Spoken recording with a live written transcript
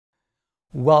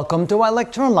Welcome to our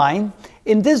lecture online.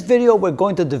 In this video we're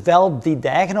going to develop the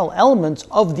diagonal elements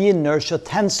of the inertia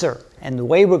tensor, and the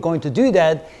way we're going to do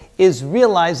that is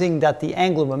realizing that the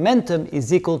angular momentum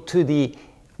is equal to the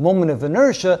moment of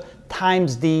inertia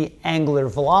times the angular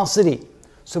velocity.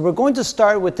 So we're going to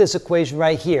start with this equation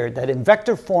right here, that in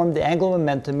vector form the angular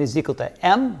momentum is equal to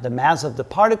m, the mass of the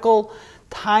particle,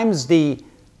 times the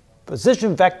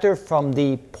position vector from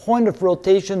the point of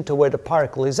rotation to where the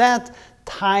particle is at,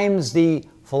 times the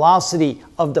velocity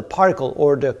of the particle,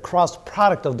 or the cross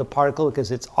product of the particle,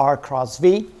 because it's r cross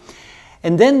v.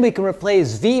 And then we can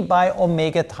replace v by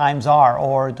omega times r,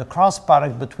 or the cross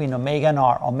product between omega and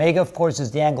r. Omega, of course,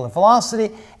 is the angular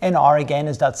velocity, and r again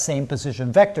is that same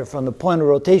position vector from the point of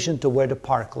rotation to where the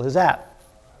particle is at.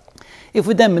 If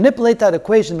we then manipulate that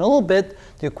equation a little bit,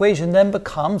 the equation then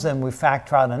becomes, and we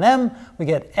factor out an m, we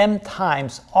get m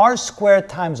times r squared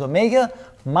times omega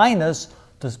minus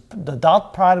the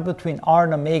dot product between r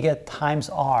and omega times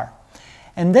r.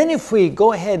 And then if we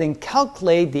go ahead and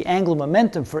calculate the angular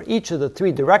momentum for each of the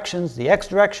three directions, the x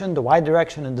direction, the y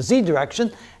direction, and the z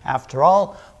direction, after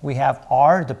all, we have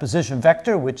r, the position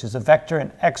vector, which is a vector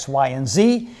in x, y, and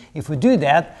z. If we do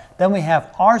that, then we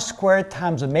have r squared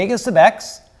times omega sub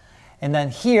x. And then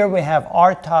here we have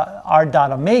r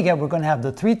dot omega. We're going to have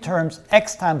the three terms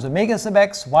x times omega sub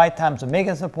x, y times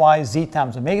omega sub y, z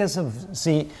times omega sub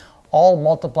z, all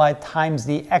multiplied times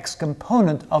the x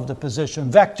component of the position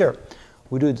vector.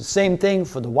 We do the same thing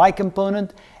for the y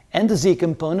component and the z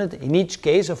component. In each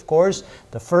case, of course,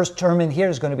 the first term in here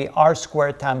is going to be r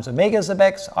squared times omega sub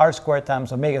x, r squared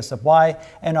times omega sub y,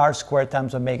 and r squared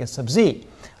times omega sub z.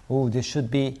 Ooh, this should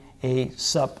be a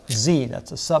sub z.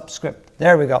 That's a subscript.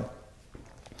 There we go.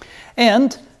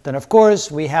 And then, of course,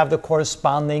 we have the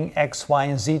corresponding x, y,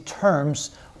 and z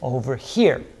terms over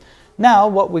here. Now,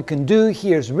 what we can do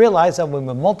here is realize that when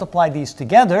we multiply these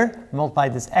together, multiply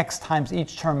this x times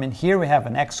each term in here, we have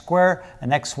an x squared, an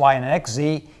xy, and an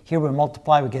xz. Here we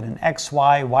multiply, we get an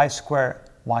xy, y squared,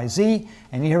 yz,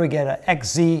 and here we get an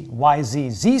xz,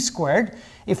 yz, z squared.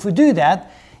 If we do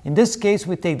that, in this case,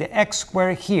 we take the x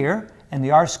squared here and the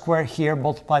r squared here,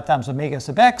 multiplied times omega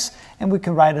sub x, and we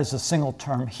can write it as a single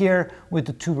term here with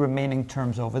the two remaining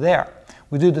terms over there.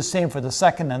 We do the same for the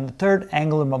second and the third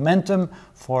angular momentum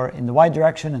for in the y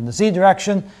direction and the z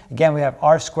direction. Again, we have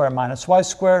r squared minus y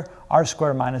squared, r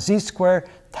squared minus z squared,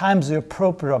 times the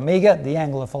appropriate omega, the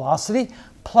angular velocity,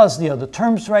 plus the other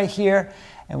terms right here.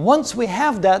 And once we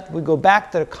have that, we go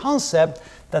back to the concept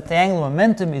that the angular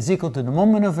momentum is equal to the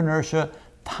moment of inertia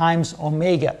times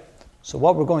omega. So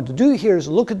what we're going to do here is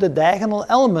look at the diagonal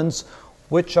elements,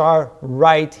 which are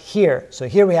right here. So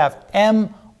here we have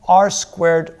m r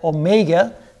squared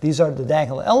omega. These are the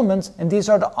diagonal elements, and these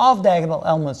are the off-diagonal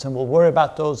elements, and we'll worry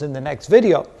about those in the next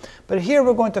video. But here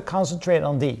we're going to concentrate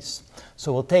on these.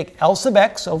 So we'll take L sub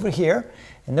x over here,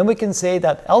 and then we can say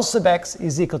that L sub x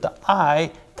is equal to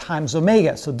I times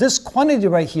omega. So this quantity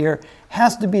right here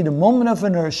has to be the moment of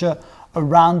inertia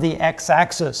around the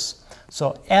x-axis.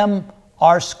 So m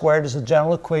r squared is a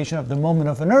general equation of the moment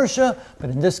of inertia,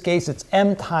 but in this case it's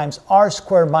m times r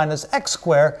squared minus x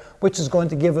squared, which is going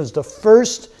to give us the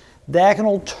first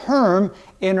diagonal term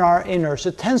in our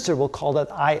inertia tensor. We'll call that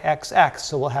ixx.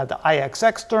 So we'll have the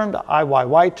ixx term, the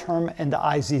iyy term, and the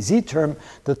izz term,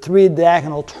 the three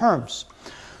diagonal terms.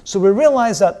 So we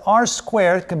realize that r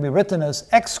squared can be written as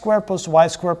x squared plus y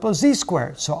squared plus z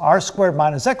squared. So r squared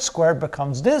minus x squared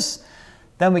becomes this.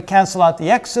 Then we cancel out the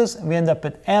x's, and we end up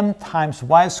at m times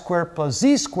y squared plus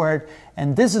z squared,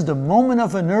 and this is the moment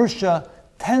of inertia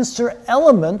tensor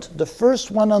element, the first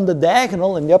one on the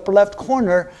diagonal in the upper left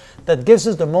corner, that gives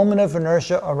us the moment of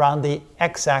inertia around the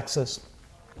x-axis.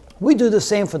 We do the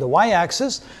same for the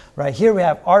y-axis. Right here we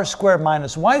have r squared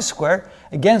minus y squared.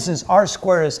 Again, since r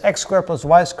squared is x squared plus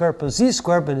y squared plus z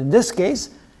squared, but in this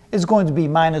case, it's going to be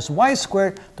minus y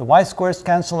squared. The y squareds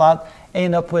cancel out, and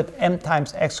end up with m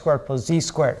times x squared plus z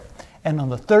squared. And on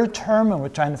the third term, and we're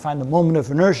trying to find the moment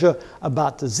of inertia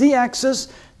about the z-axis,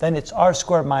 then it's r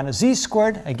squared minus z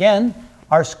squared. Again,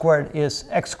 r squared is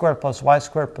x squared plus y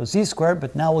squared plus z squared,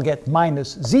 but now we'll get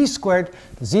minus z squared.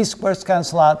 The z squareds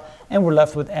cancel out, and we're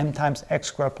left with m times x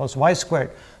squared plus y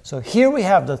squared. So here we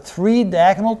have the three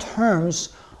diagonal terms,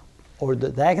 or the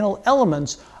diagonal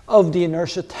elements of the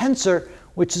inertia tensor,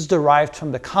 which is derived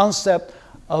from the concept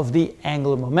of the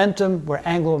angular momentum, where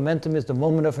angular momentum is the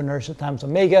moment of inertia times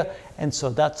omega, and so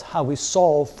that's how we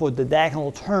solve for the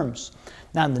diagonal terms.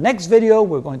 Now in the next video,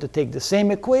 we're going to take the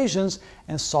same equations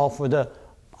and solve for the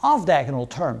off-diagonal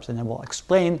terms, and then we'll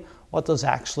explain what those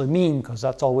actually mean, because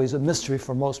that's always a mystery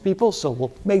for most people, so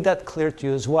we'll make that clear to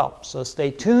you as well. So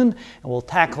stay tuned, and we'll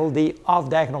tackle the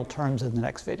off-diagonal terms in the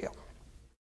next video.